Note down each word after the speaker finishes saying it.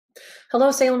Hello,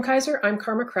 Salem-Keizer. I'm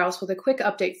Karma Kraus with a quick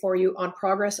update for you on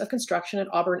progress of construction at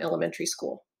Auburn Elementary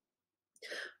School.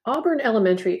 Auburn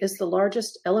Elementary is the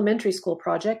largest elementary school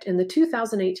project in the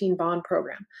 2018 bond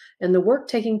program, and the work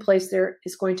taking place there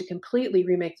is going to completely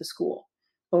remake the school.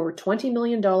 Over $20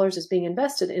 million is being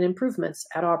invested in improvements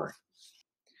at Auburn.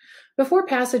 Before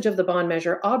passage of the bond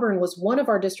measure, Auburn was one of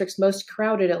our district's most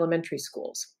crowded elementary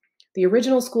schools. The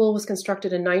original school was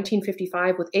constructed in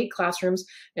 1955 with 8 classrooms,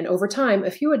 and over time,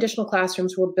 a few additional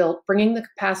classrooms were built, bringing the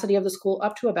capacity of the school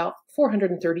up to about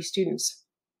 430 students.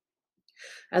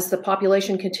 As the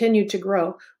population continued to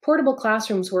grow, portable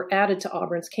classrooms were added to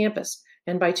Auburn's campus,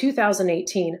 and by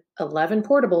 2018, 11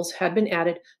 portables had been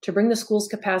added to bring the school's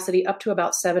capacity up to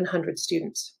about 700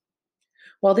 students.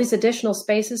 While these additional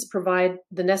spaces provide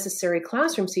the necessary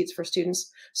classroom seats for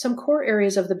students, some core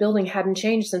areas of the building hadn't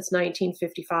changed since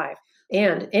 1955,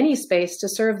 and any space to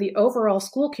serve the overall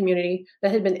school community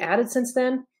that had been added since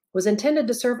then was intended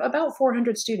to serve about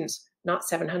 400 students, not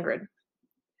 700.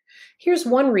 Here's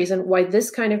one reason why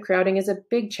this kind of crowding is a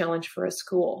big challenge for a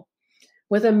school.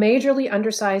 With a majorly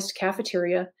undersized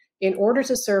cafeteria, in order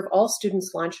to serve all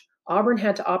students lunch, Auburn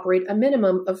had to operate a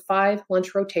minimum of 5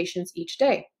 lunch rotations each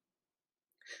day.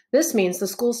 This means the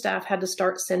school staff had to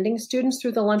start sending students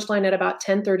through the lunch line at about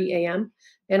 10:30 a.m.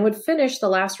 and would finish the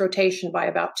last rotation by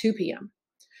about 2 p.m.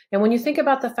 And when you think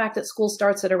about the fact that school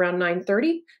starts at around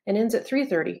 9:30 and ends at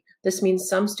 3:30, this means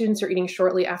some students are eating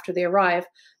shortly after they arrive,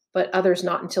 but others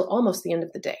not until almost the end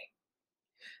of the day.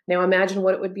 Now imagine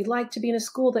what it would be like to be in a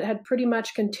school that had pretty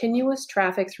much continuous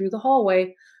traffic through the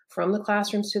hallway from the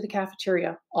classrooms to the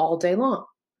cafeteria all day long.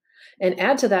 And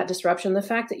add to that disruption the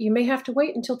fact that you may have to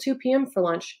wait until 2 p.m. for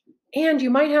lunch, and you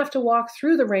might have to walk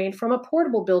through the rain from a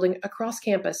portable building across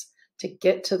campus to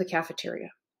get to the cafeteria.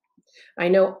 I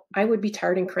know I would be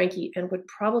tired and cranky and would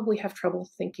probably have trouble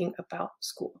thinking about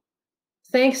school.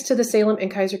 Thanks to the Salem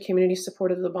and Keizer community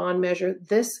support of the bond measure,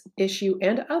 this issue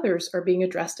and others are being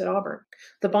addressed at Auburn.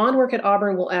 The bond work at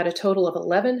Auburn will add a total of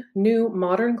 11 new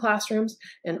modern classrooms,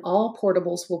 and all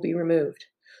portables will be removed.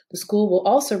 The school will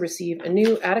also receive a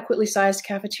new adequately sized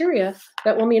cafeteria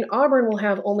that will mean Auburn will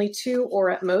have only 2 or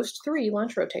at most 3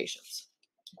 lunch rotations.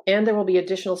 And there will be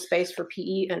additional space for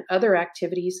PE and other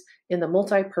activities in the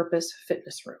multi-purpose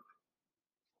fitness room.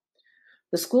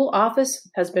 The school office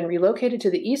has been relocated to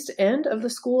the east end of the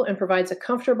school and provides a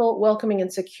comfortable, welcoming,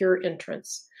 and secure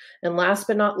entrance. And last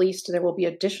but not least, there will be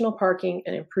additional parking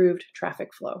and improved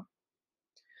traffic flow.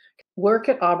 Work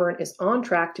at Auburn is on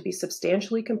track to be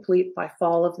substantially complete by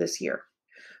fall of this year.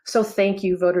 So thank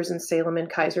you, voters in Salem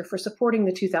and Keizer, for supporting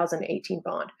the 2018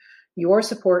 bond. Your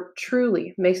support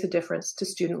truly makes a difference to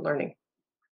student learning.